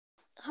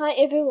Hi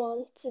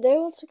everyone, today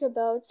we'll talk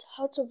about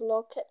how to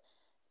block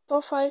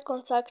profile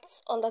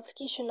contacts on the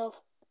application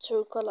of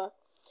TrueCaller.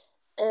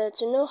 To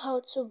know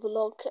how to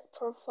block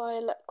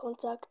profile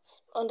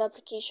contacts on the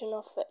application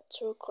of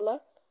TrueCaller,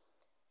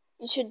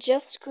 you should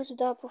just go to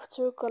the app of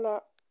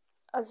TrueCaller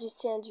as you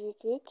see and you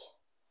click.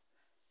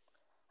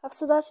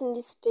 After that, in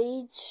this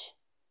page,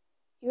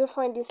 you will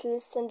find this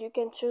list and you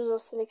can choose or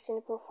select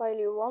any profile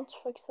you want,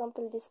 for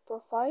example this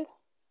profile.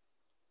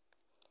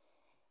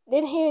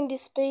 Then here in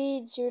this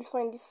page you will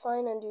find this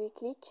sign and you will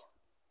click.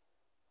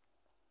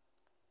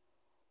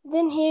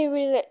 Then here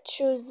you will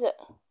choose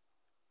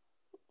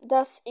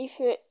that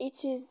if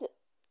it is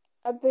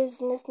a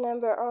business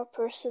number or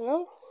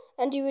personal,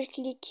 and you will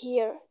click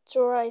here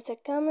to write a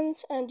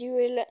comment and you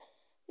will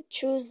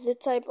choose the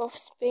type of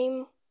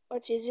spam,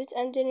 what is it,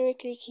 and then you will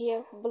click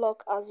here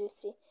block as you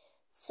see.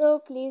 So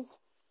please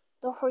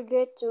don't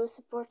forget to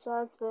support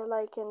us by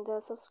like and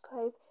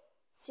subscribe.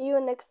 See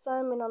you next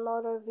time in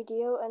another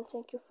video and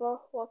thank you for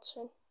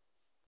watching.